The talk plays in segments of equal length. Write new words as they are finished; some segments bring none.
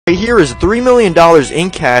Right here is $3 million in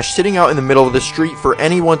cash sitting out in the middle of the street for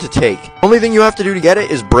anyone to take. Only thing you have to do to get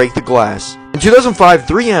it is break the glass. In 2005,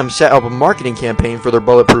 3M set up a marketing campaign for their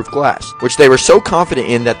bulletproof glass, which they were so confident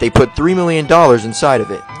in that they put $3 million inside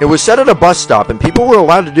of it. It was set at a bus stop, and people were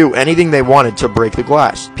allowed to do anything they wanted to break the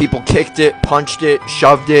glass. People kicked it, punched it,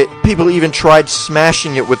 shoved it. People even tried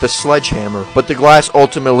smashing it with a sledgehammer, but the glass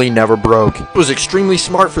ultimately never broke. It was extremely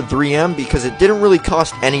smart for 3M because it didn't really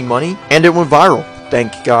cost any money, and it went viral.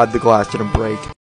 Thank God the glass didn't break.